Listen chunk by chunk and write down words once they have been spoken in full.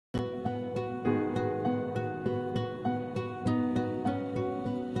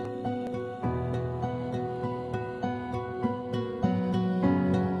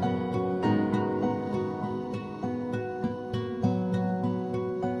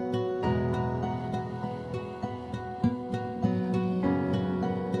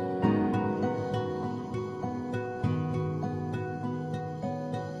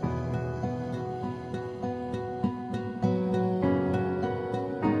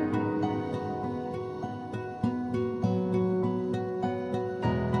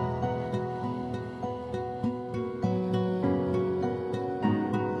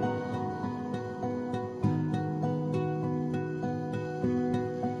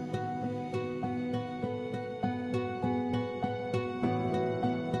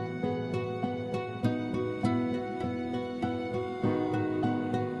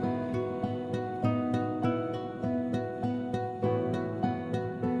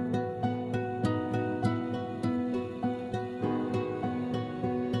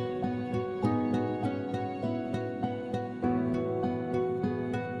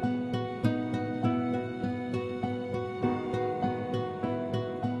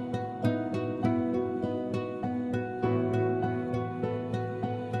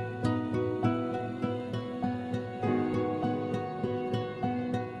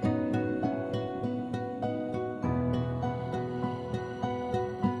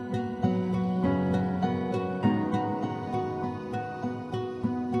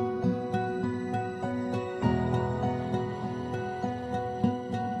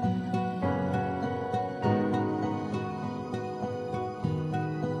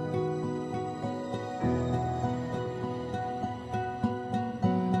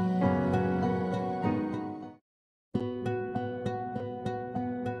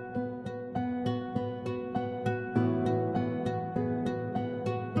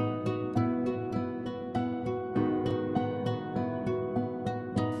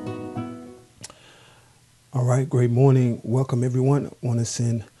All right, great morning. Welcome, everyone. I want to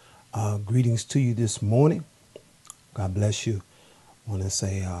send greetings to you this morning. God bless you. I want to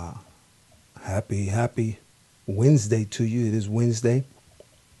say happy Wednesday to you. It is Wednesday,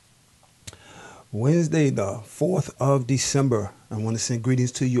 the 4th of December. I want to send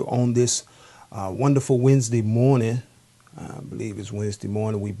greetings to you on this wonderful Wednesday morning. I believe it's Wednesday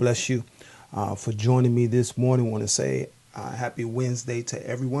morning. We bless you for joining me this morning. I want to say happy Wednesday to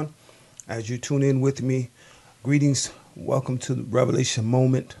everyone. As you tune in with me, greetings. Welcome to the Revelation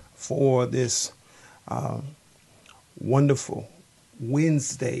Moment for this wonderful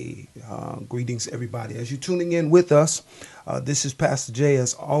Wednesday. Greetings, everybody. As you're tuning in with us, this is Pastor Jay.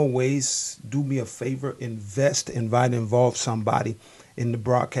 As always, do me a favor, invite, involve somebody in the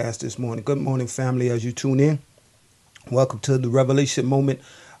broadcast this morning. Good morning, family. As you tune in, welcome to the Revelation Moment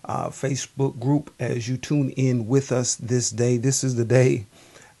Facebook group. As you tune in with us this day, this is the day,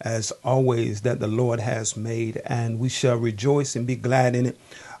 as always, that the Lord has made, and we shall rejoice and be glad in it.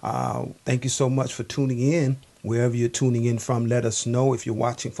 Thank you so much for tuning in. Wherever you're tuning in from, let us know. If you're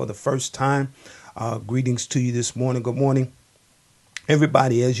watching for the first time, greetings to you this morning. Good morning,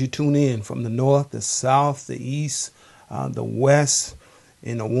 everybody. As you tune in from the north, the south, the east, the west,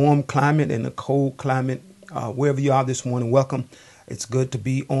 in a warm climate and a cold climate, wherever you are this morning, welcome. It's good to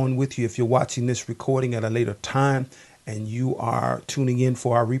be on with you. If you're watching this recording at a later time and you are tuning in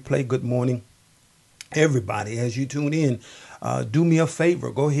for our replay, good morning, everybody. As you tune in, do me a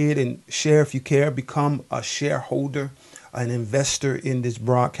favor. Go ahead and share if you care. Become a shareholder, an investor in this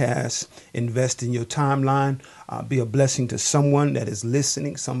broadcast. Invest in your timeline. Be a blessing to someone that is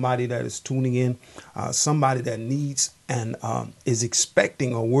listening, somebody that is tuning in, somebody that needs and is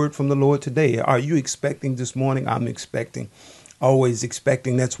expecting a word from the Lord today. Are you expecting this morning? I'm expecting, always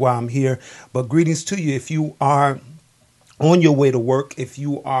expecting. That's why I'm here. But greetings to you. If you are on your way to work, if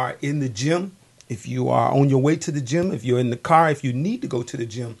you are in the gym, if you are on your way to the gym, if you're in the car, if you need to go to the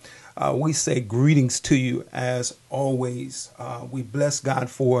gym, we say greetings to you as always. We bless God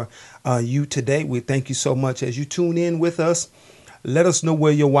for you today. We thank you so much as you tune in with us. Let us know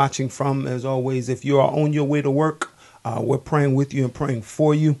where you're watching from. As always, if you are on your way to work, we're praying with you and praying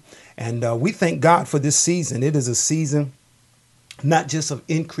for you. And we thank God for this season. It is a season not just of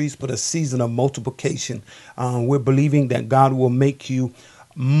increase, but a season of multiplication. We're believing that God will make you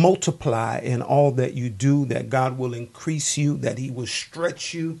multiply in all that you do, that God will increase you, that he will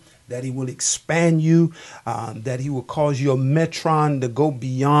stretch you, that he will expand you, that he will cause your metron to go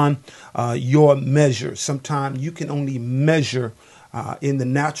beyond your measure. Sometimes you can only measure in the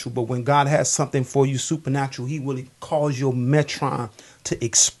natural, but when God has something for you supernatural, he will cause your metron to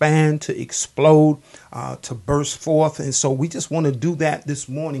expand, to explode, to burst forth. And so we just want to do that this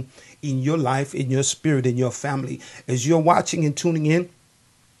morning in your life, in your spirit, in your family. As you're watching and tuning in,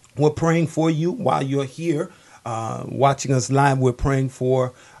 we're praying for you while you're here watching us live. We're praying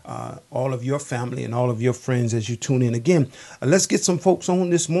for all of your family and all of your friends as you tune in. Again, let's get some folks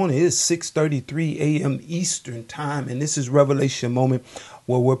on this morning. It is 6:33 a.m. Eastern time, and this is Revelation Moment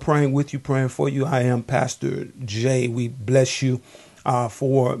where we're praying with you, praying for you. I am Pastor Jay. We bless you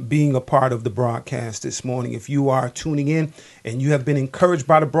for being a part of the broadcast this morning. If you are tuning in and you have been encouraged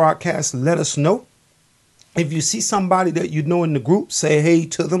by the broadcast, let us know. If you see somebody that you know in the group, say hey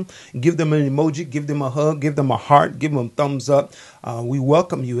to them, give them an emoji, give them a hug, give them a heart, give them a thumbs up. We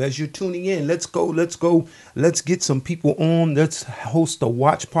welcome you as you're tuning in. Let's go. Let's get some people on. Let's host a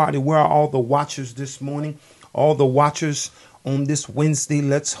watch party. Where are all the watchers this morning? All the watchers on this Wednesday.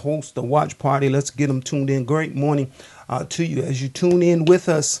 Let's host a watch party. Let's get them tuned in. Great morning to you as you tune in with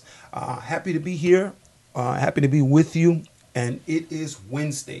us. Happy to be here. Happy to be with you. And it is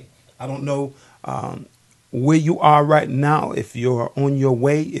Wednesday. I don't know where you are right now, if you're on your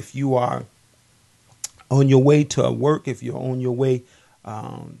way, if you are on your way to work, if you're on your way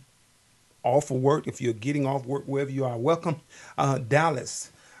off of work, if you're getting off work, wherever you are, welcome.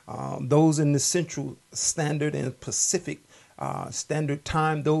 Dallas, those in the Central Standard and Pacific Standard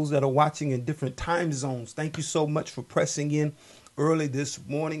Time, those that are watching in different time zones, thank you so much for pressing in early this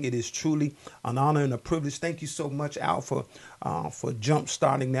morning. It is truly an honor and a privilege. Thank you so much, Al, for jump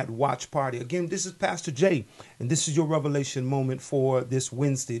starting that watch party. Again, this is Pastor Jay, and this is your Revelation Moment for this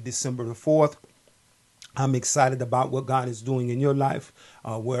Wednesday, December the 4th. I'm excited about what God is doing in your life.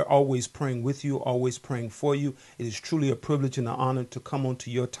 We're always praying with you, always praying for you. It is truly a privilege and an honor to come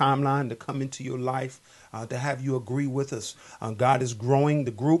onto your timeline, to come into your life, to have you agree with us. God is growing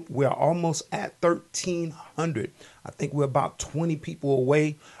the group. We're almost at 1,300. I think we're about 20 people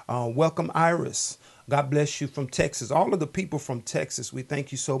away. Welcome, Iris. God bless you from Texas. All of the people from Texas, we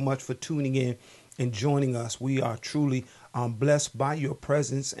thank you so much for tuning in and joining us. We are truly blessed by your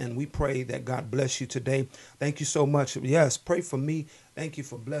presence, and we pray that God bless you today. Thank you so much. Yes, pray for me. Thank you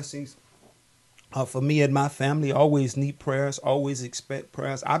for blessings. For me and my family, always need prayers, always expect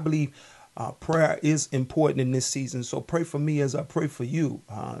prayers. I believe prayer is important in this season. So pray for me as I pray for you.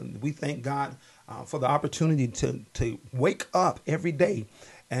 We thank God for the opportunity to wake up every day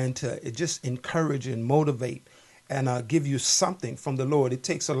and to just encourage and motivate and give you something from the Lord. It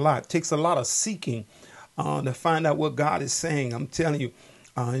takes a lot. It takes a lot of seeking to find out what God is saying. I'm telling you.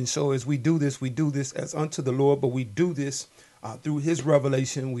 And so as we do this as unto the Lord, but we do this through his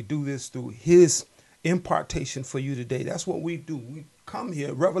revelation. We do this through his impartation for you today. That's what we do. We come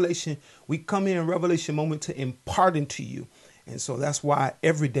here, revelation. We come here in revelation moment to impart into you. And so that's why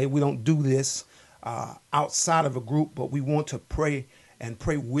every day we don't do this outside of a group, but we want to pray and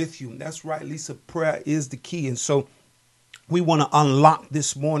pray with you. And that's right, Lisa. Prayer is the key. And so we want to unlock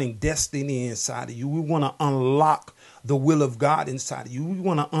this morning destiny inside of you. We want to unlock the will of God inside of you. We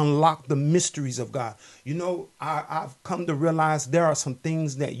want to unlock the mysteries of God. You know, I've come to realize there are some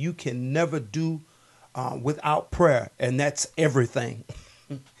things that you can never do without prayer, and that's everything.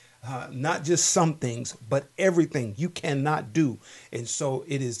 Not just some things, but everything you cannot do. And so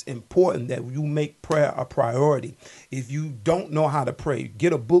it is important that you make prayer a priority. If you don't know how to pray,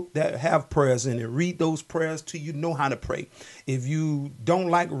 get a book that have prayers in it. Read those prayers till you know how to pray. If you don't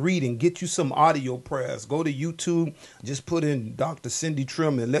like reading, get you some audio prayers. Go to YouTube, just put in Dr. Cindy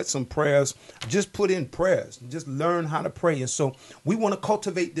Trim and let some prayers, just put in prayers. Just learn how to pray. And so we want to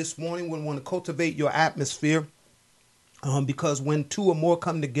cultivate this morning. We want to cultivate your atmosphere. Because when two or more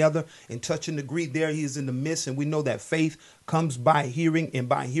come together and touch and agree, there he is in the midst. And we know that faith comes by hearing, and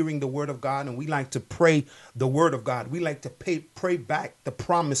by hearing the word of God. And we like to pray the word of God. We like to pray back the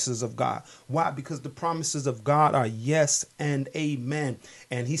promises of God. Why? Because the promises of God are yes and amen.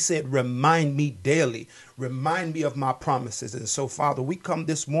 And he said, remind me daily. Remind me of my promises. And so, Father, we come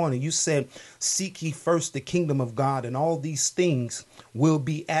this morning. You said, seek ye first the kingdom of God, and all these things will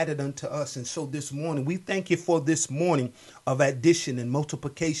be added unto us. And so this morning, we thank you for this morning of addition and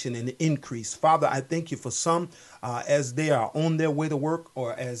multiplication and increase. Father, I thank you for some as they are on their way to work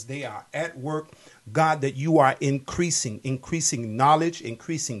or as they are at work. God, that you are increasing knowledge,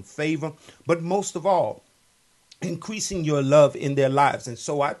 increasing favor, but most of all, increasing your love in their lives. And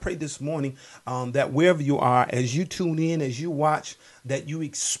so I pray this morning that wherever you are, as you tune in, as you watch, that you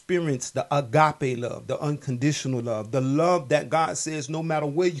experience the agape love, the unconditional love, the love that God says, no matter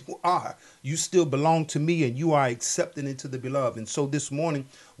where you are, you still belong to me and you are accepted into the beloved. And so this morning,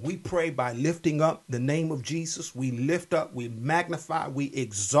 we pray by lifting up the name of Jesus. We lift up, we magnify, we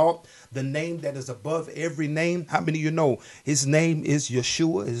exalt the name that is above every name. How many of you know his name is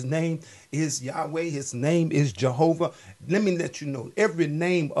Yeshua? His name is Yahweh. His name is Jehovah. Let me let you know, every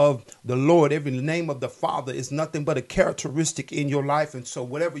name of the Lord, every name of the Father is nothing but a characteristic in your life. And so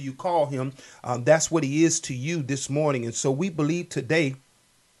whatever you call him, that's what he is to you this morning. And so we believe today,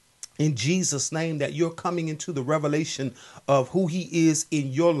 in Jesus' name, that you're coming into the revelation of who he is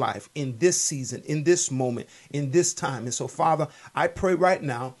in your life, in this season, in this moment, in this time. And so, Father, I pray right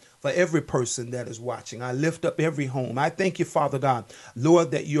now for every person that is watching. I lift up every home. I thank you, Father God,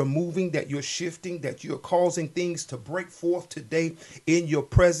 Lord, that you're moving, that you're shifting, that you're causing things to break forth today in your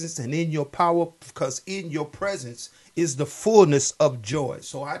presence and in your power, because in your presence is the fullness of joy.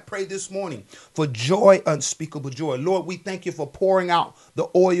 So I pray this morning for joy, unspeakable joy. Lord, we thank you for pouring out the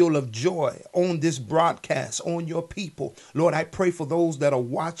oil of joy on this broadcast, on your people. Lord, I pray for those that are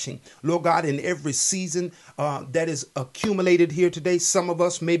watching, Lord God, in every season that is accumulated here today. Some of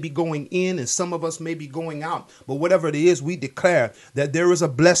us may be going in and some of us may be going out, but whatever it is, we declare that there is a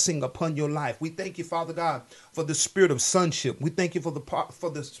blessing upon your life. We thank you, Father God, for the spirit of sonship. We thank you for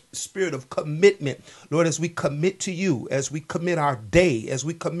the spirit of commitment. Lord, as we commit to you, as we commit our day, as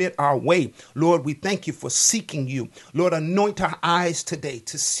we commit our way, Lord, we thank you for seeking you. Lord, anoint our eyes today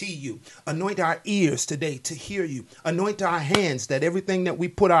to see you. Anoint our ears today to hear you. Anoint our hands, that everything that we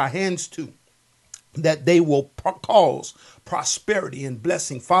put our hands to, that they will cause prosperity and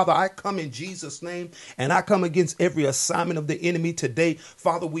blessing. Father, I come in Jesus' name, and I come against every assignment of the enemy today.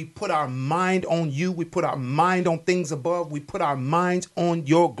 Father, we put our mind on you. We put our mind on things above. We put our minds on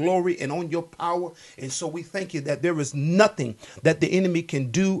your glory and on your power. And so we thank you that there is nothing that the enemy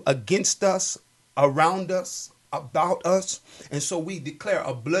can do against us, around us, about us. And so we declare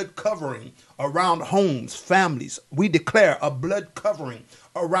a blood covering around homes, families. We declare a blood covering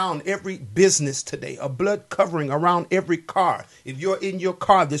around every business today, a blood covering around every car. If you're in your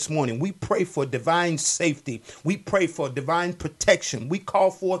car this morning, we pray for divine safety. We pray for divine protection. We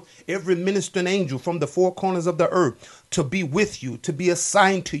call forth every ministering angel from the four corners of the earth to be with you, to be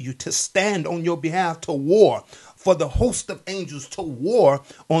assigned to you, to stand on your behalf, to war, for the host of angels to war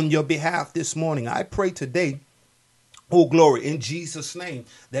on your behalf this morning. I pray today, oh, glory, in Jesus' name,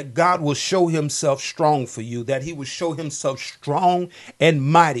 that God will show himself strong for you, that he will show himself strong and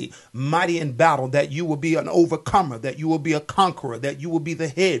mighty, mighty in battle, that you will be an overcomer, that you will be a conqueror, that you will be the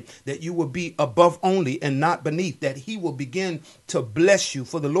head, that you will be above only and not beneath, that he will begin to bless you.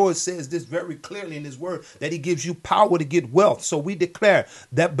 For the Lord says this very clearly in his word, that he gives you power to get wealth. So we declare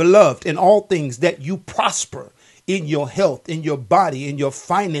that, beloved, in all things that you prosper, in your health, in your body, in your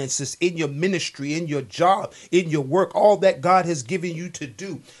finances, in your ministry, in your job, in your work, all that God has given you to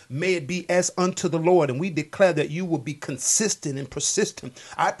do, may it be as unto the Lord. And we declare that you will be consistent and persistent.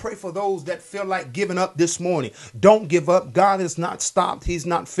 I pray for those that feel like giving up this morning. Don't give up. God has not stopped. He's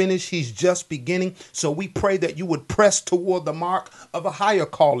not finished. He's just beginning. So we pray that you would press toward the mark of a higher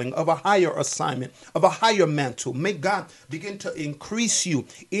calling, of a higher assignment, of a higher mantle. May God begin to increase you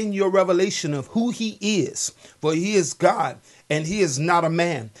in your revelation of who he is. For he is God, and he is not a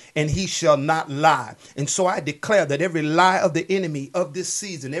man, and he shall not lie. And so I declare that every lie of the enemy of this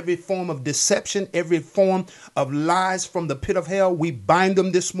season, every form of deception, every form of lies from the pit of hell, we bind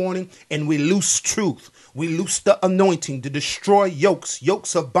them this morning, and we loose truth. We loose the anointing to destroy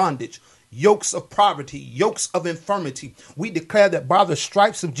yokes of bondage, yokes of poverty, yokes of infirmity. We declare that by the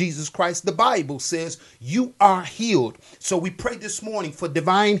stripes of Jesus Christ, the Bible says you are healed. So we pray this morning for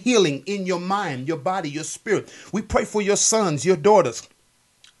divine healing in your mind, your body, your spirit. We pray for your sons, your daughters.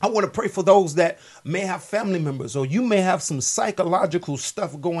 I want to pray for those that may have family members, or you may have some psychological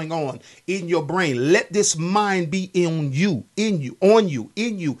stuff going on in your brain. Let this mind be in you,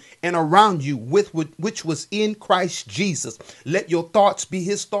 and around you, which was in Christ Jesus. Let your thoughts be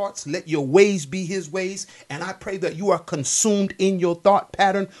his thoughts. Let your ways be his ways. And I pray that you are consumed in your thought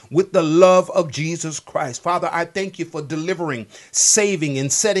pattern with the love of Jesus Christ. Father, I thank you for delivering, saving,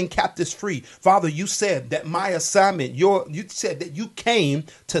 and setting captives free. Father, you said that my assignment, you said that you came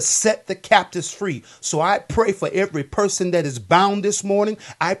to set the captives free. So I pray for every person that is bound this morning.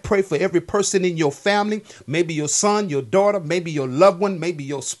 I pray for every person in your family, maybe your son, your daughter, maybe your loved one, maybe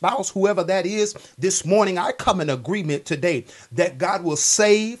your spouse, whoever that is. This morning, I come in agreement today that God will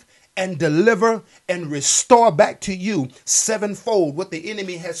save and deliver and restore back to you sevenfold what the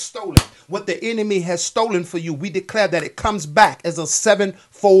enemy has stolen. What the enemy has stolen for you, we declare that it comes back as a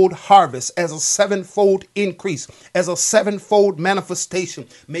sevenfold harvest, as a sevenfold increase, as a sevenfold manifestation.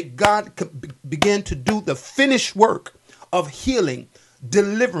 May God begin to do the finished work of healing,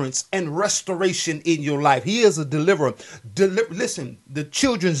 deliverance, and restoration in your life. He is a deliverer. Listen, the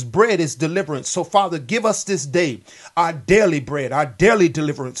children's bread is deliverance. So, Father, give us this day our daily bread, our daily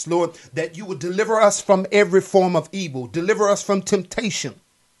deliverance, Lord, that you would deliver us from every form of evil, deliver us from temptation,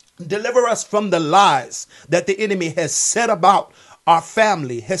 deliver us from the lies that the enemy has set about our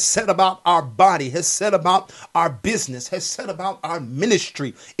family, has said about our body, has said about our business, has said about our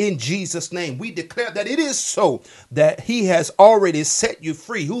ministry. In Jesus' name, we declare that it is so, that he has already set you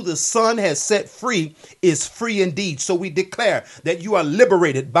free. Who the Son has set free is free indeed. So we declare that you are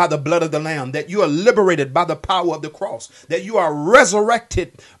liberated by the blood of the Lamb, that you are liberated by the power of the cross, that you are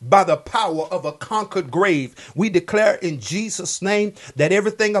resurrected by the power of a conquered grave. We declare in Jesus' name that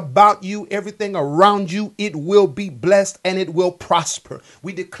everything about you, everything around you, it will be blessed and it will prosper.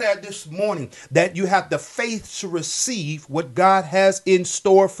 We declare this morning that you have the faith to receive what God has in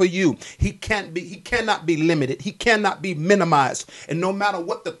store for you. He cannot be limited. He cannot be minimized. And no matter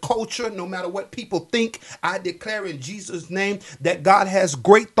what the culture, no matter what people think, I declare in Jesus' name that God has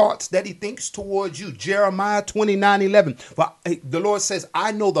great thoughts that he thinks towards you. Jeremiah 29:11. For the Lord says,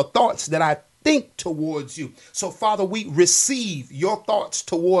 I know the thoughts that I think towards you. So, Father, we receive your thoughts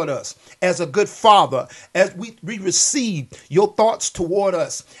toward us as a good father, as we receive your thoughts toward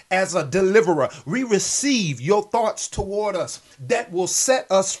us as a deliverer. We receive your thoughts toward us that will set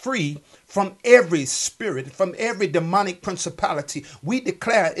us free from every spirit, from every demonic principality. We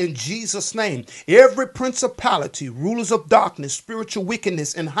declare in Jesus' name, every principality, rulers of darkness, spiritual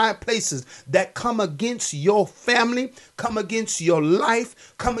wickedness in high places that come against your family, come against your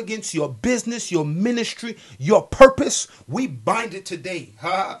life, come against your business, your ministry, your purpose, we bind it today.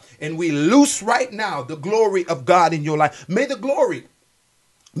 And we loose right now the glory of God in your life. May the glory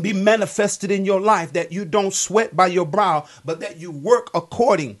be manifested in your life, that you don't sweat by your brow, but that you work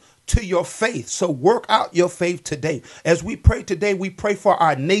according to your faith. So work out your faith today. As we pray today, we pray for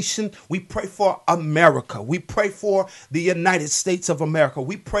our nation. We pray for America. We pray for the United States of America.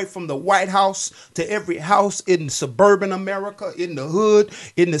 We pray from the White House to every house in suburban America, in the hood,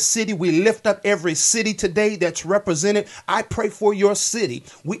 in the city. We lift up every city today that's represented. I pray for your city.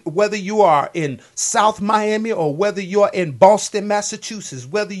 Whether you are in South Miami or whether you're in Boston, Massachusetts,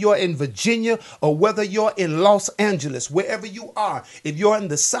 whether you're in Virginia or whether you're in Los Angeles, wherever you are, if you're in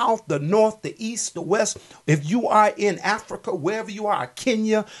the South, the North, the East, the West, if you are in Africa, wherever you are,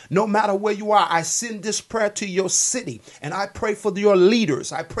 Kenya, no matter where you are, I send this prayer to your city and I pray for your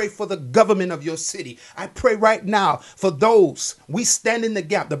leaders. I pray for the government of your city. I pray right now for those. We stand in the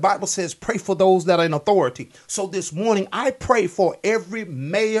gap. The Bible says pray for those that are in authority. So this morning, I pray for every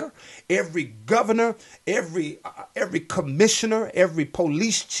mayor, every governor, every commissioner, every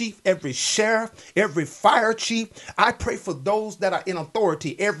police chief, every sheriff, every fire chief. I pray for those that are in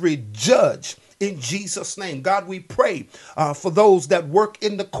authority, every judge. In Jesus' name, God, we pray for those that work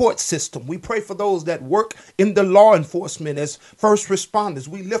in the court system. We pray for those that work in the law enforcement as first responders.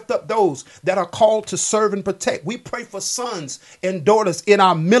 We lift up those that are called to serve and protect. We pray for sons and daughters in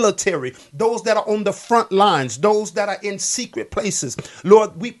our military, those that are on the front lines, those that are in secret places.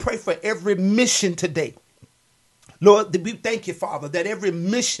 Lord, we pray for every mission today. Lord, we thank you, Father, that every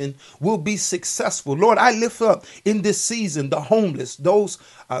mission will be successful. Lord, I lift up in this season the homeless, those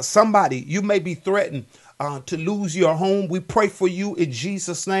somebody you may be threatened to lose your home. We pray for you in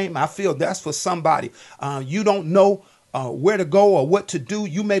Jesus' name. I feel that's for somebody. You don't know where to go or what to do.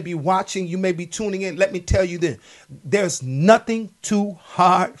 You may be watching. You may be tuning in. Let me tell you this. There's nothing too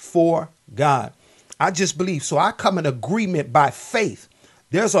hard for God. I just believe. So I come in agreement by faith.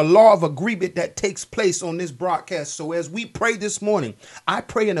 There's a law of agreement that takes place on this broadcast. So as we pray this morning, I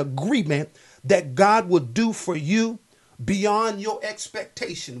pray in agreement that God will do for you beyond your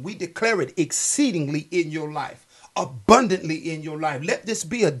expectation. We declare it exceedingly in your life, abundantly in your life. Let this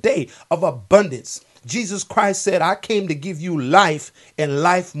be a day of abundance. Jesus Christ said, I came to give you life and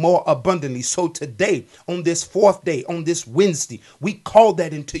life more abundantly. So today, on this fourth day, on this Wednesday, we call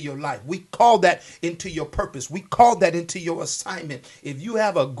that into your life. We call that into your purpose. We call that into your assignment. If you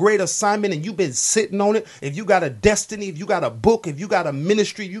have a great assignment and you've been sitting on it, if you got a destiny, if you got a book, if you got a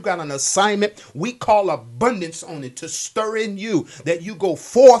ministry, you got an assignment, we call abundance on it to stir in you that you go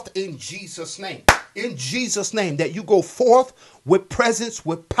forth in Jesus' name. In Jesus' name, that you go forth with presence,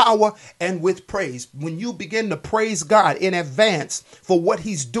 with power, and with praise. When you begin to praise God in advance for what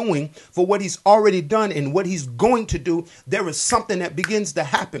he's doing, for what he's already done and what he's going to do, there is something that begins to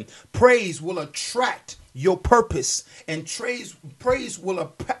happen. Praise will attract your purpose, and praise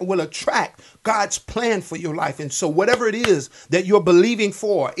will attract God's plan for your life. And so whatever it is that you're believing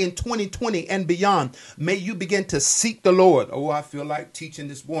for in 2020 and beyond, may you begin to seek the Lord. Oh, I feel like teaching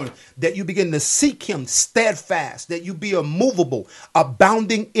this morning that you begin to seek him steadfast, that you be immovable,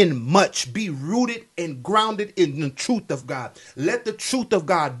 abounding in much, be rooted and grounded in the truth of God. Let the truth of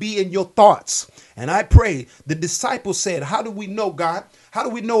God be in your thoughts. And I pray, the disciples said, how do we know God? How do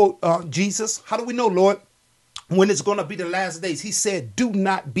we know Jesus? How do we know, Lord, when it's going to be the last days? He said, do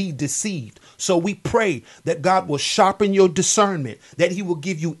not be deceived. So we pray that God will sharpen your discernment, that he will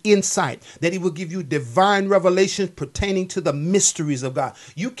give you insight, that he will give you divine revelations pertaining to the mysteries of God.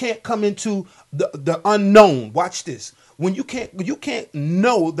 You can't come into the unknown. Watch this. When you can't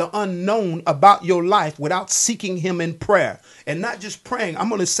know the unknown about your life without seeking him in prayer, and not just praying. I'm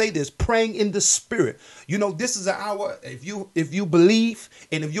going to say this, praying in the spirit. You know, this is an hour. If you believe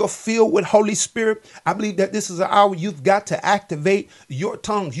and if you're filled with Holy Spirit, I believe that this is an hour you've got to activate your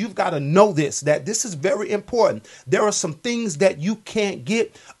tongues. You've got to know this, that this is very important. There are some things that you can't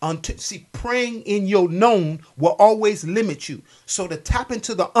get until, see, praying in your known will always limit you. So to tap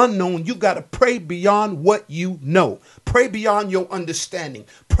into the unknown, you've got to pray beyond what you know. Pray beyond your understanding.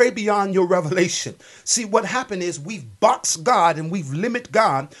 Pray beyond your revelation. See, what happened is we've boxed God and we've limited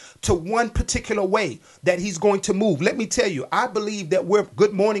God to one particular way that he's going to move. Let me tell you, I believe that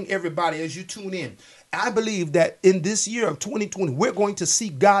good morning, everybody, as you tune in. I believe that in this year of 2020, we're going to see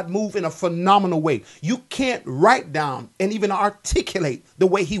God move in a phenomenal way. You can't write down and even articulate the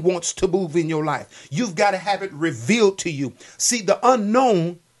way he wants to move in your life. You've got to have it revealed to you. See, the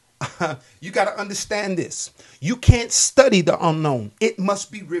unknown, you got to understand this. You can't study the unknown. It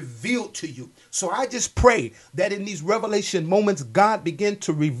must be revealed to you. So I just pray that in these revelation moments, God begin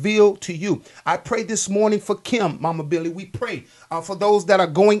to reveal to you. I pray this morning for Kim, Mama Billy. We pray for those that are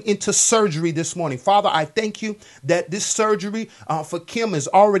going into surgery this morning. Father, I thank you that this surgery for Kim is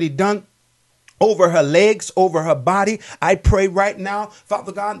already done. over her legs, over her body. I pray right now,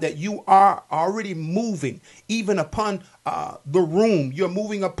 Father God, that you are already moving even upon the room. You're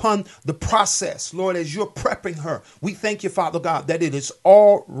moving upon the process, Lord, as you're prepping her. We thank you, Father God, that it is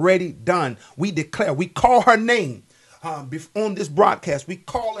already done. We declare, we call her name. On this broadcast, we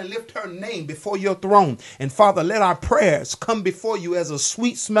call and lift her name before your throne. And Father, let our prayers come before you as a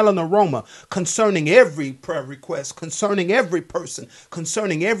sweet smelling aroma concerning every prayer request, concerning every person,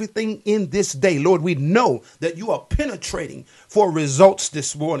 concerning everything in this day. Lord, we know that you are penetrating for results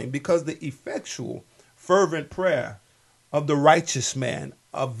this morning because the effectual, fervent prayer of the righteous man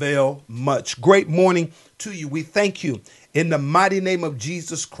avail much. Great morning to you. We thank you in the mighty name of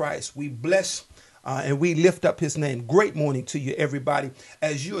Jesus Christ. We bless and we lift up his name. Great morning to you, everybody.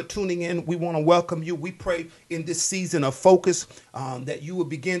 As you are tuning in, we want to welcome you. We pray in this season of focus that you will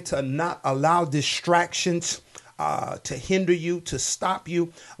begin to not allow distractions to hinder you, to stop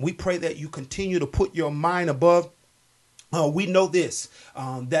you. We pray that you continue to put your mind above. We know this,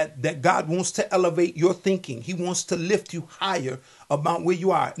 that God wants to elevate your thinking. He wants to lift you higher about where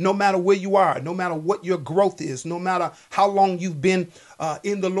you are, no matter where you are, no matter what your growth is, no matter how long you've been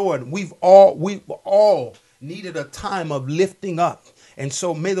in the Lord. We've all needed a time of lifting up. And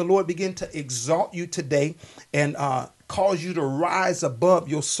so may the Lord begin to exalt you today and cause you to rise above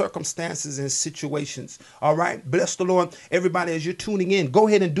your circumstances and situations. All right. Bless the Lord. Everybody, as you're tuning in, go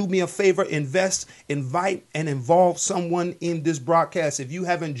ahead and do me a favor. Invest, invite, and involve someone in this broadcast. If you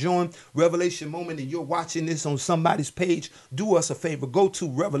haven't joined Revelation Moment and you're watching this on somebody's page, do us a favor. Go to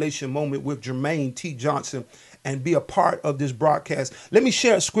Revelation Moment with Jermaine T. Johnson and be a part of this broadcast. Let me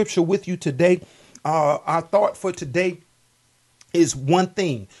share a scripture with you today. Our thought for today is one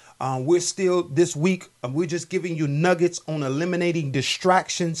thing. We're still this week. We're just giving you nuggets on eliminating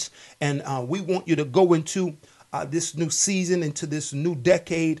distractions. And we want you to go into this new season, into this new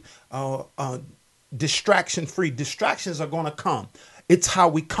decade, distraction free. Distractions are going to come. It's how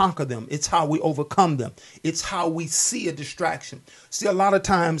we conquer them. It's how we overcome them. It's how we see a distraction. See, a lot of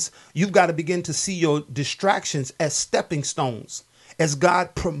times you've got to begin to see your distractions as stepping stones, as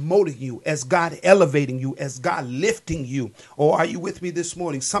God promoting you, as God elevating you, as God lifting you. Or are you with me this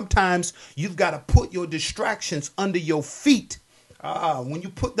morning? Sometimes you've got to put your distractions under your feet. When you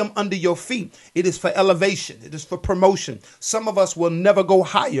put them under your feet, it is for elevation. It is for promotion. Some of us will never go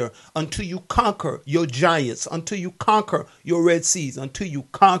higher until you conquer your giants, until you conquer your Red Seas, until you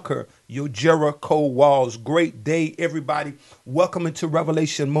conquer your Jericho walls. Great day, everybody. Welcome into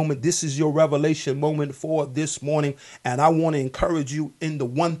Revelation Moment. This is your Revelation Moment for this morning. And I want to encourage you in the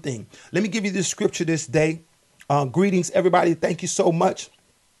one thing. Let me give you this scripture this day. Greetings, everybody. Thank you so much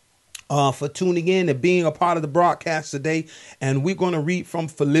for tuning in and being a part of the broadcast today. And we're going to read from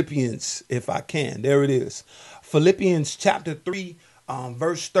Philippians, if I can. There it is. Philippians chapter 3,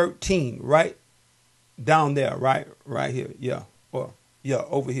 verse 13, right down there, right here. Yeah. Or yeah,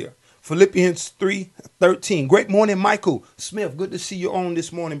 over here. Philippians 3:13. Great morning, Michael Smith. Good to see you on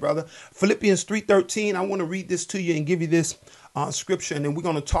this morning, brother. Philippians 3:13. I want to read this to you and give you this scripture, and then we're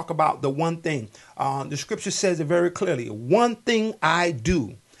going to talk about the one thing. The scripture says it very clearly. One thing I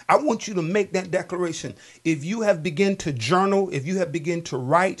do. I want you to make that declaration. If you have begun to journal, if you have begun to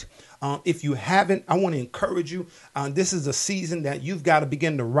write, if you haven't, I want to encourage you. This is a season that you've got to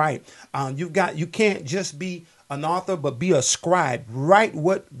begin to write. You can't just be an author, but be a scribe. Write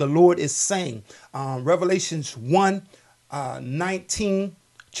what the Lord is saying. Revelations 1:19,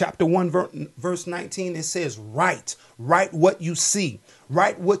 chapter 1, verse 19, it says, write what you see.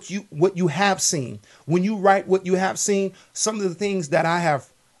 Write what you have seen. When you write what you have seen, some of the things that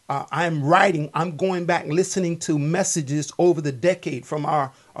I'm writing, I'm going back listening to messages over the decade from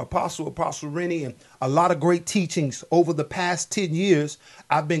our Apostle Rennie, and a lot of great teachings over the past 10 years.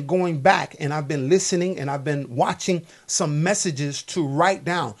 I've been going back and I've been listening and I've been watching some messages to write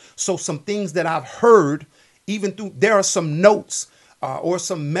down. So some things that I've heard, there are some notes or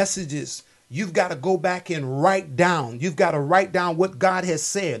some messages. You've got to go back and write down. You've got to write down what God has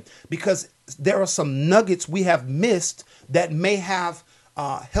said, because there are some nuggets we have missed that may have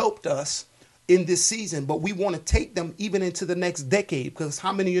helped us in this season, but we want to take them even into the next decade, because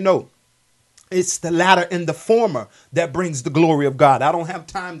how many of you know it's the latter and the former that brings the glory of God? I don't have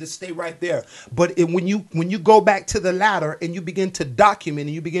time to stay right there, but when you go back to the latter and you begin to document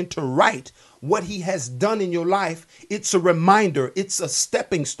and you begin to write what he has done in your life, it's a reminder, it's a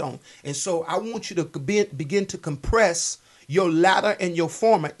stepping stone. And so I want you to begin to compress your latter and your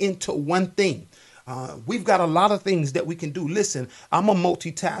former into one thing. We've got a lot of things that we can do. Listen, I'm a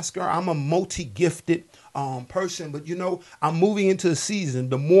multitasker. I'm a multi-gifted person, but I'm moving into a season.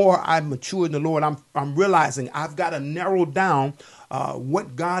 The more I mature in the Lord, I'm realizing I've got to narrow down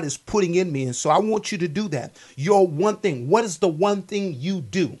what God is putting in me. And so I want you to do that. Your one thing. What is the one thing you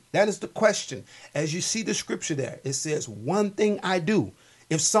do? That is the question. As you see the scripture there, it says, one thing I do.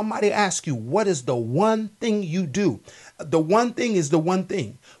 If somebody asks you, what is the one thing you do? The one thing is the one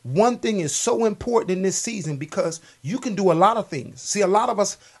thing. One thing is so important in this season because you can do a lot of things. See, a lot of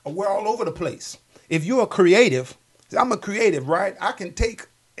us, we're all over the place. If you're a creative, I'm a creative, right? I can take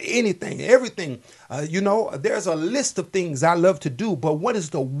anything, everything. There's a list of things I love to do. But what is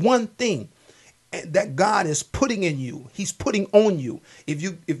the one thing that God is putting in you? He's putting on you. If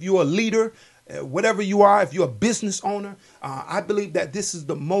you're a leader, whatever you are, if you're a business owner, I believe that this is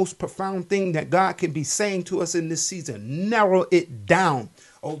the most profound thing that God can be saying to us in this season. Narrow it down.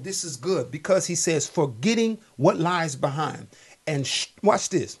 Oh, this is good because he says, forgetting what lies behind. And watch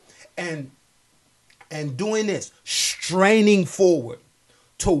this. And doing this, straining forward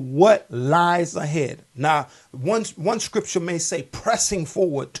to what lies ahead. Now, one scripture may say pressing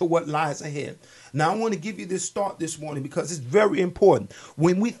forward to what lies ahead. Now, I want to give you this thought this morning because it's very important.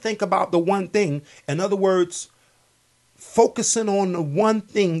 When we think about the one thing, in other words, focusing on the one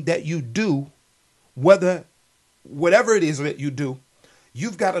thing that you do, whatever it is that you do,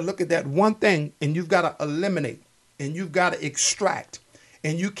 you've got to look at that one thing and you've got to eliminate and you've got to extract.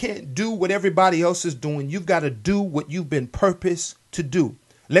 And you can't do what everybody else is doing. You've got to do what you've been purposed to do.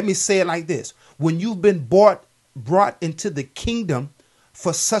 Let me say it like this. When you've been brought into the kingdom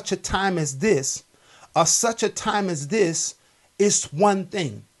for such a time as this, is one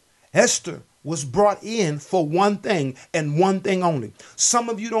thing. Esther was brought in for one thing and one thing only. Some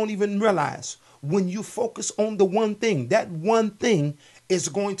of you don't even realize when you focus on the one thing, that one thing is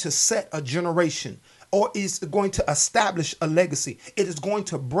going to set a generation or is going to establish a legacy. It is going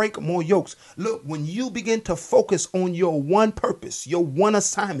to break more yokes. Look, when you begin to focus on your one purpose, your one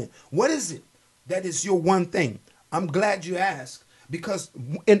assignment, what is it that is your one thing? I'm glad you asked. Because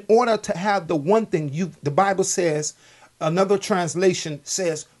in order to have the one thing, the Bible says, another translation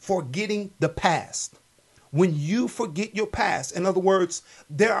says, forgetting the past. When you forget your past, in other words,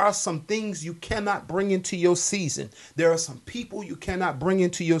 there are some things you cannot bring into your season. There are some people you cannot bring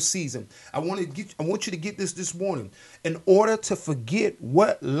into your season. I want you to get this morning. In order to forget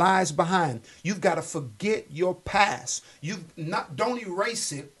what lies behind, you've got to forget your past. Don't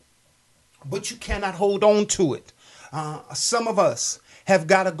erase it, but you cannot hold on to it. Some of us have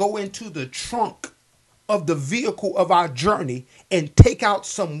got to go into the trunk of the vehicle of our journey and take out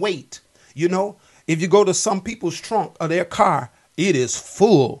some weight. If you go to some people's trunk of their car, it is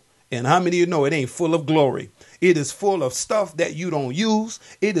full. And how many of you know it ain't full of glory? It is full of stuff that you don't use.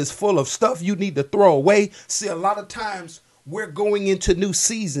 It is full of stuff you need to throw away. See, a lot of times we're going into new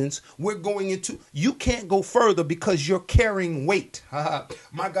seasons. You can't go further because you're carrying weight.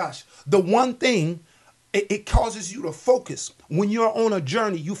 My gosh. The one thing, it causes you to focus. When you're on a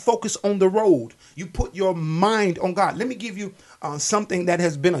journey, you focus on the road. You put your mind on God. Let me give you something that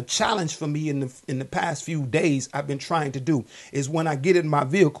has been a challenge for me in the past few days. I've been trying to do is when I get in my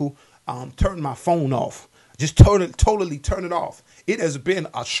vehicle, turn my phone off. Just totally turn it off. It has been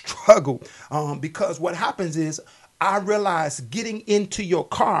a struggle because what happens is I realize getting into your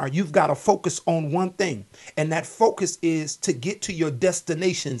car, you've got to focus on one thing. And that focus is to get to your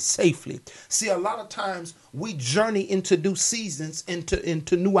destination safely. See, a lot of times we journey into new seasons,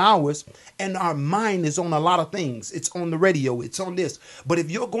 into new hours, and our mind is on a lot of things. It's on the radio. It's on this. But if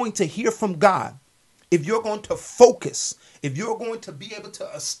you're going to hear from God, if you're going to focus, if you're going to be able to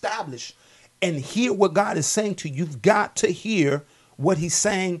establish and hear what God is saying to you, you've got to hear what he's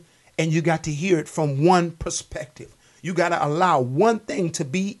saying. And you got to hear it from one perspective. You got to allow one thing to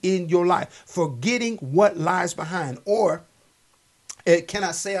be in your life, forgetting what lies behind. Or can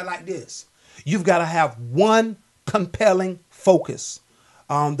I say it like this? You've got to have one compelling focus.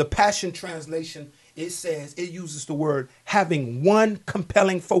 The Passion Translation, it uses the word having one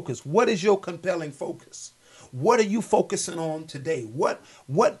compelling focus. What is your compelling focus? What are you focusing on today? What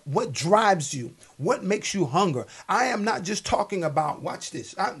drives you? What makes you hunger? I am not just talking about, watch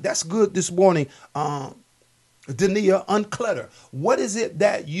this. That's good this morning. Dania, unclutter. What is it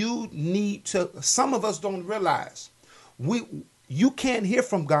that you need to, some of us don't realize. You can't hear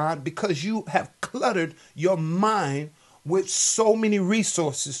from God because you have cluttered your mind with so many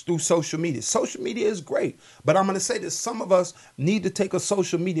resources through social media. Social media is great, but I'm going to say this. Some of us need to take a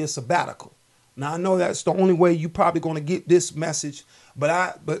social media sabbatical. Now, I know that's the only way you're probably going to get this message, but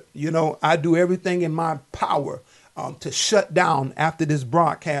I do everything in my power to shut down after this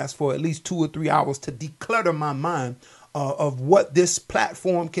broadcast for at least 2 or 3 hours to declutter my mind of what this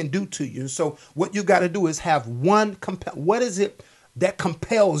platform can do to you. And so what you got to do is have one what is it that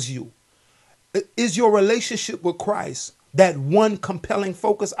compels you? Is your relationship with Christ that one compelling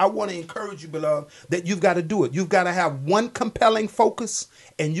focus? I want to encourage you, beloved, that you've got to do it. You've got to have one compelling focus,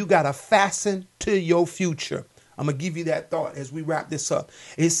 and you got to fasten to your future. I'm going to give you that thought as we wrap this up.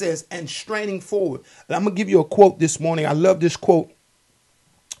 It says, and straining forward. And I'm going to give you a quote this morning. I love this quote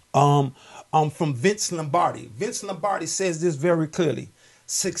from Vince Lombardi. Vince Lombardi says this very clearly.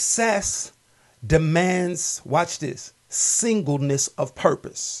 Success demands, watch this, singleness of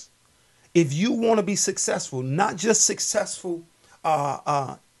purpose. If you want to be successful, not just successful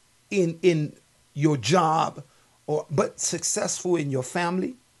in your job, but successful in your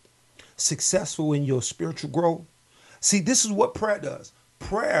family, successful in your spiritual growth. See, this is what prayer does.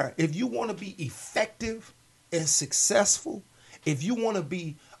 Prayer, if you want to be effective and successful, if you want to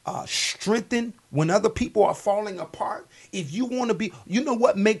be strengthened when other people are falling apart, if you want to be, you know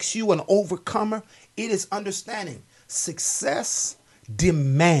what makes you an overcomer? It is understanding success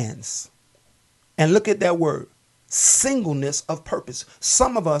demands. And look at that word, singleness of purpose.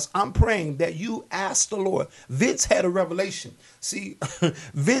 Some of us, I'm praying that you ask the Lord. Vince had a revelation. See,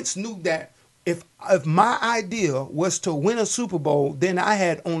 Vince knew that if my idea was to win a Super Bowl, then I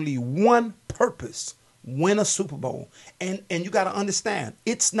had only one purpose, win a Super Bowl. And you got to understand,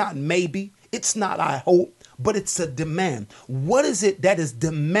 it's not maybe, it's not I hope, but it's a demand. What is it that is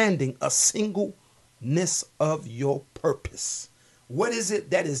demanding a singleness of your purpose? What is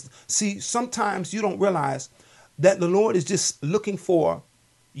it that is, see, sometimes you don't realize that the Lord is just looking for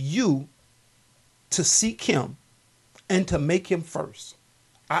you to seek him and to make him first.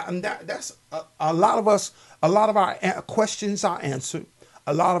 That's a lot of us, a lot of our questions are answered.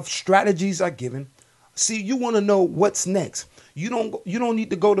 A lot of strategies are given. See, you want to know what's next. You don't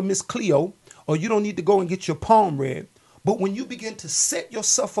need to go to Miss Cleo, or you don't need to go and get your palm read. But when you begin to set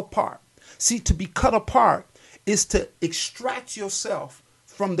yourself apart, see, to be cut apart is to extract yourself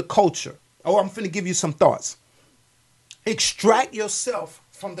from the culture. Oh, I'm finna give you some thoughts. Extract yourself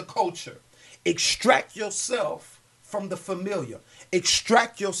from the culture. Extract yourself from the familiar.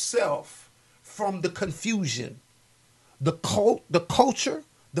 Extract yourself from the confusion. The culture,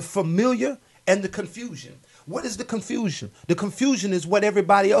 the familiar, and the confusion. What is the confusion? The confusion is what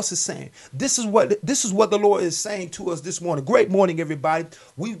everybody else is saying. This is what the Lord is saying to us this morning. Great morning, everybody.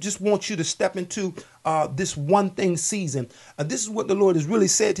 We just want you to step into this one thing season. This is what the Lord has really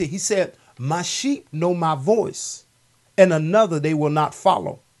said to you. He said, my sheep know my voice, and another they will not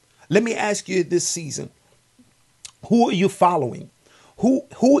follow. Let me ask you this season, who are you following?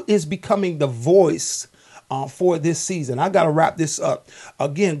 Who is becoming the voice for this season? I got to wrap this up.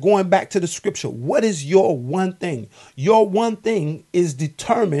 Again, going back to the scripture, what is your one thing? Your one thing is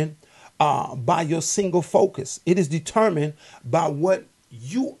determined by your single focus. It is determined by what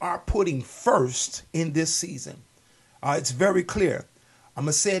you are putting first in this season. It's very clear. I'm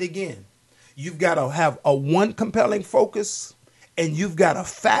going to say it again. You've got to have a one compelling focus, and you've got to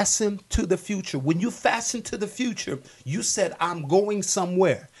fasten to the future. When you fasten to the future, you said, I'm going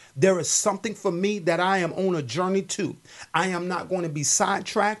somewhere. There is something for me that I am on a journey to. I am not going to be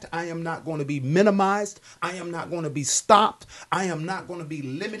sidetracked. I am not going to be minimized. I am not going to be stopped. I am not going to be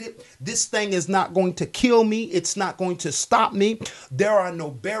limited. This thing is not going to kill me. It's not going to stop me. There are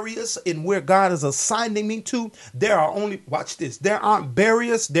no barriers in where God is assigning me to. There are only, watch this, there aren't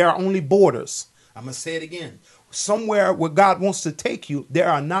barriers. There are only borders. I'm going to say it again. Somewhere where God wants to take you, there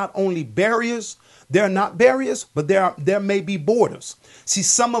are not only barriers, there are not barriers, but there may be borders. See,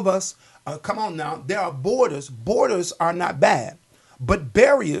 some of us, come on now, there are borders. Borders are not bad, but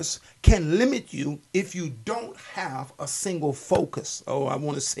barriers can limit you if you don't have a single focus. Oh, I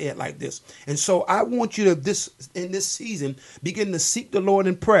want to say it like this. And so I want you to, in this season, begin to seek the Lord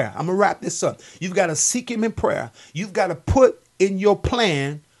in prayer. I'm going to wrap this up. You've got to seek him in prayer. You've got to put in your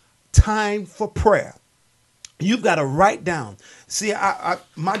plan time for prayer. You've got to write down. See,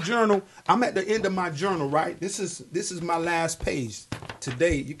 my journal, I'm at the end of my journal, right? This is my last page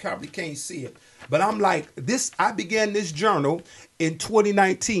today. You probably can't see it. But I'm like this. I began this journal in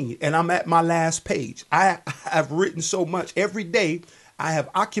 2019, and I'm at my last page. I have written so much. Every day I have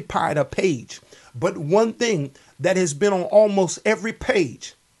occupied a page. But one thing that has been on almost every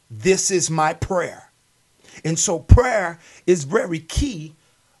page, this is my prayer. And so prayer is very key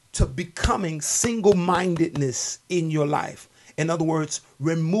to becoming single-mindedness in your life. In other words,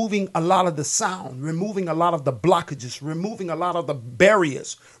 removing a lot of the sound, removing a lot of the blockages, removing a lot of the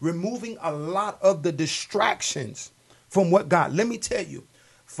barriers, removing a lot of the distractions from what God. Let me tell you,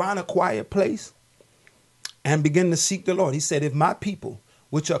 find a quiet place and begin to seek the Lord. He said, if my people,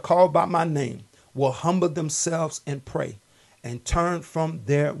 which are called by my name, will humble themselves and pray and turn from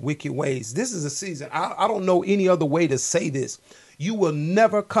their wicked ways. This is a season. I don't know any other way to say this. You will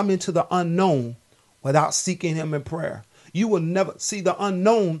never come into the unknown without seeking him in prayer. You will never see the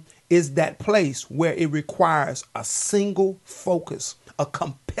unknown is that place where it requires a single focus, a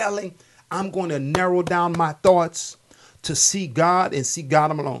compelling, I'm going to narrow down my thoughts to see God and see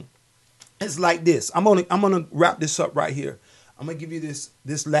God alone. It's like this. I'm gonna wrap this up right here. I'm gonna give you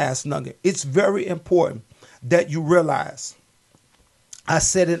this last nugget. It's very important that you realize. I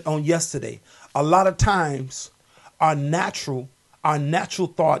said it on yesterday. A lot of times, our natural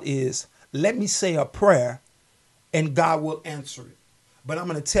thought is, let me say a prayer, and God will answer it. But I'm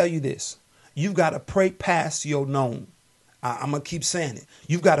gonna tell you this: you've got to pray past your known. I'm gonna keep saying it.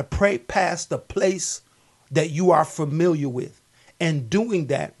 You've got to pray past the place that you are familiar with. And doing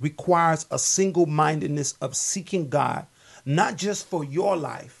that requires a single-mindedness of seeking God, not just for your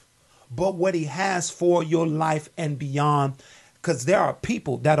life, but what he has for your life and beyond. Because there are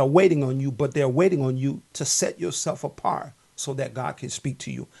people that are waiting on you, but they're waiting on you to set yourself apart so that God can speak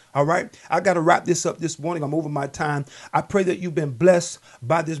to you. All right. I got to wrap this up this morning. I'm over my time. I pray that you've been blessed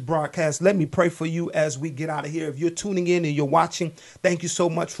by this broadcast. Let me pray for you as we get out of here. If you're tuning in and you're watching, thank you so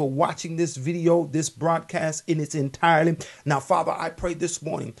much for watching this video, this broadcast in its entirety. Now, Father, I pray this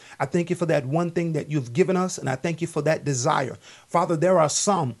morning. I thank you for that one thing that you've given us, and I thank you for that desire. Father, there are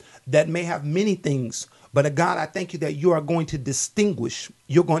some that may have many things, but God, I thank you that you are going to distinguish.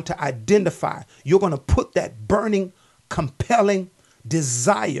 You're going to identify. You're going to put that burning, compelling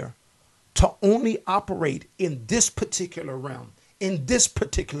desire to only operate in this particular realm, in this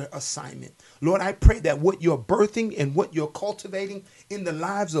particular assignment. Lord, I pray that what you're birthing and what you're cultivating in the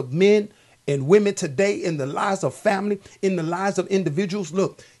lives of men and women today, in the lives of family, in the lives of individuals.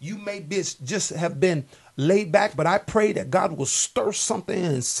 Look, you may be just have been laid back, but I pray that God will stir something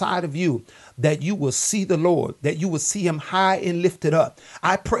inside of you, that you will see the Lord, that you will see him high and lifted up.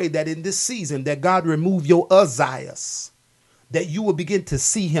 I pray that in this season that God remove your Uzziahs, that you will begin to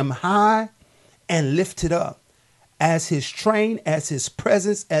see him high and lifted up as his train, as his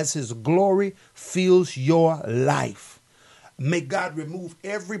presence, as his glory fills your life. May God remove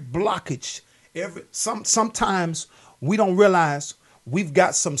every blockage. Sometimes we don't realize we've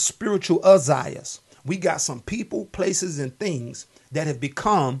got some spiritual Uzziahs. We got some people, places, and things that have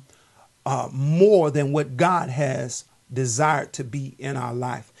become more than what God has desired to be in our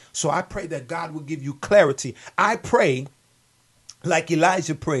life. So I pray that God will give you clarity. I pray, like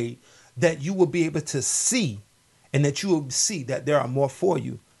Elijah prayed, that you will be able to see, and that you will see that there are more for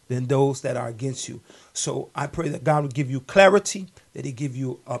you than those that are against you. So I pray that God will give you clarity, that he give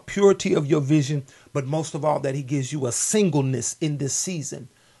you a purity of your vision, but most of all, that he gives you a singleness in this season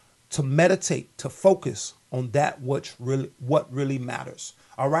to meditate, to focus on that what really matters.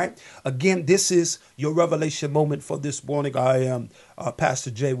 All right. Again, this is your revelation moment for this morning. I am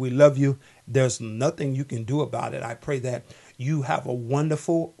Pastor Jay. We love you. There's nothing you can do about it. I pray that you have a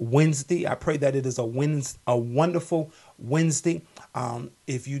wonderful Wednesday. I pray that it is a wonderful Wednesday.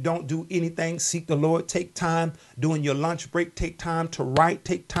 If you don't do anything, seek the Lord. Take time during your lunch break. Take time to write.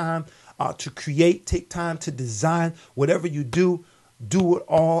 Take time to create. Take time to design. Whatever you do, do it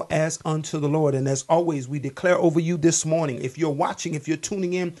all as unto the Lord. And as always, we declare over you this morning, if you're watching, if you're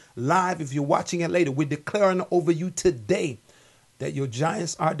tuning in live, if you're watching it later, we're declaring over you today that your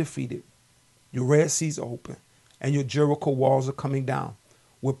giants are defeated, your Red Seas are open, and your Jericho walls are coming down.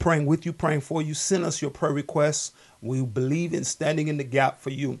 We're praying with you, praying for you. Send us your prayer requests. We believe in standing in the gap for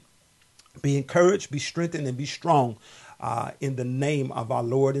you. Be encouraged, be strengthened, and be strong in the name of our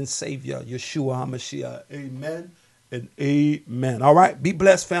Lord and Savior, Yeshua HaMashiach. Amen and amen. All right. Be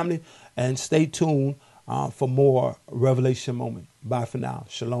blessed, family, and stay tuned for more Revelation Moment. Bye for now.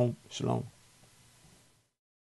 Shalom. Shalom.